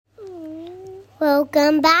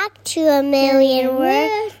Welcome back to A Million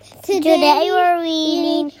Words. Today we're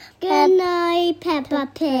reading Good Night, Peppa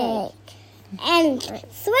Pig and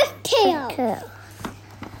Swifttail.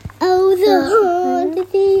 Oh, the horn to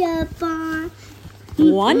the barn.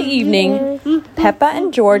 One evening, Peppa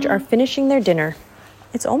and George are finishing their dinner.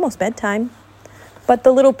 It's almost bedtime. But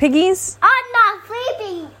the little piggies are not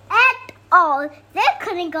sleeping at all. They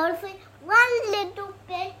couldn't go to sleep one little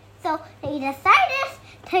bit, so they decided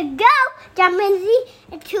to go jump into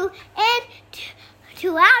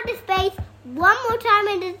outer space one more time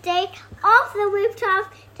in the day off the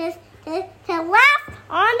rooftops to laugh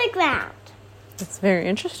on the ground. That's very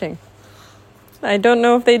interesting. I don't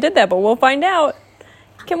know if they did that, but we'll find out.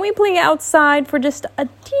 Can we play outside for just a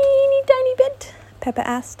teeny tiny bit? Peppa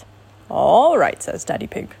asked. All right, says Daddy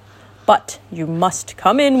Pig. But you must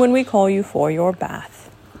come in when we call you for your bath.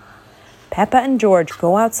 Peppa and George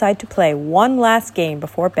go outside to play one last game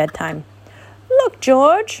before bedtime. Look,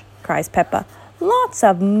 George, cries Peppa. Lots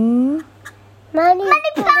of money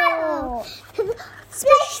puddles.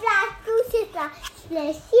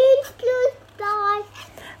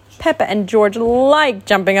 Peppa and George like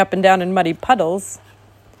jumping up and down in muddy puddles.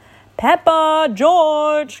 Peppa,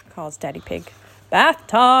 George, calls Daddy Pig. Bath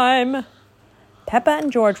time. Peppa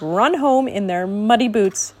and George run home in their muddy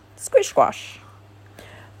boots. Squish squash.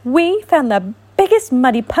 We found the biggest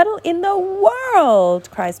muddy puddle in the world,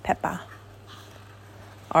 cries Peppa.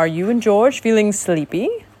 Are you and George feeling sleepy?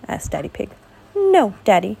 asked Daddy Pig. No,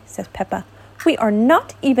 Daddy, says Peppa. We are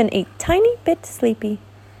not even a tiny bit sleepy.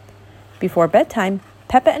 Before bedtime,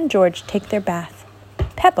 Peppa and George take their bath.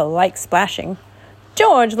 Peppa likes splashing.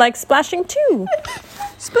 George likes splashing too.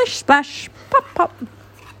 Splish, splash, pop, pop.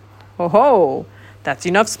 Ho ho, that's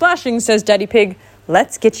enough splashing, says Daddy Pig.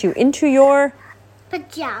 Let's get you into your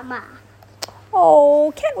pajama.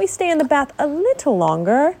 Oh, can't we stay in the bath a little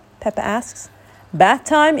longer? Peppa asks. Bath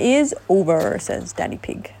time is over, says Daddy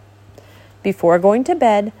Pig. Before going to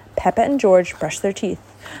bed, Peppa and George brush their teeth.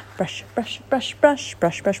 Brush, brush, brush, brush,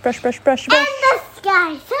 brush, brush, brush, brush, brush, brush. And the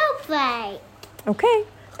sky's so bright. Okay,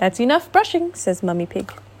 that's enough brushing, says Mummy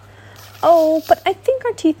Pig. Oh, but I think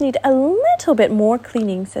our teeth need a little bit more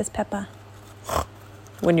cleaning, says Peppa.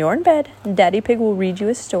 When you're in bed, Daddy Pig will read you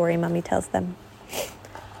a story, Mummy tells them.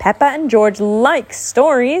 Peppa and George like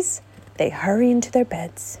stories. They hurry into their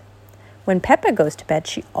beds. When Peppa goes to bed,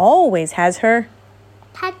 she always has her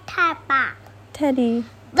Teddy.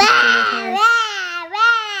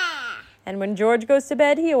 And when George goes to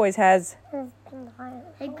bed, he always has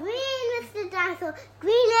a green Mr. Dinosaur,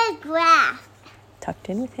 green as grass, tucked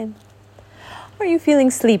in with him. Are you feeling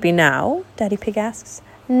sleepy now? Daddy Pig asks.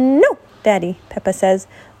 No, Daddy, Peppa says.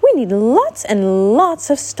 We need lots and lots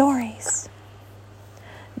of stories.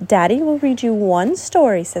 Daddy will read you one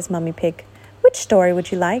story, says Mummy Pig. Which story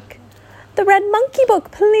would you like? The Red Monkey Book,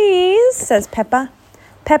 please, says Peppa.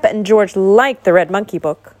 Peppa and George like the Red Monkey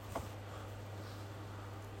Book.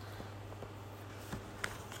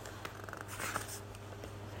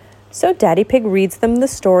 So Daddy Pig reads them the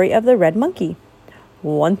story of the red monkey.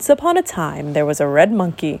 Once upon a time, there was a red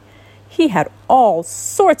monkey. He had all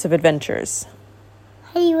sorts of adventures.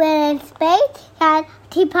 He went in space, he had a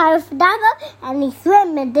teapot of lava, and he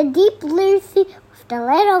swam in the deep blue sea with the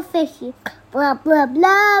little fishy. Blub, blub,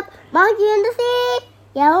 blub, monkey in the sea,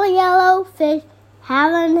 yellow, yellow fish,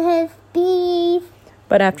 having his bees.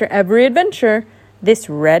 But after every adventure, this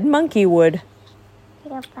red monkey would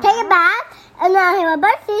take a bath, and then he would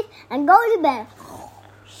brush teeth and go to bed.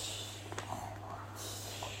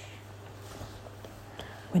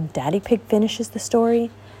 When Daddy Pig finishes the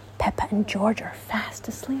story, Peppa and George are fast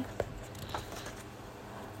asleep.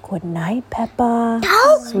 Good night, Peppa.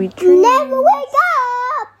 No, sweet dreams. Never wake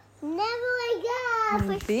up. Never wake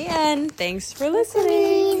up. The end. Thanks for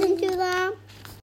listening.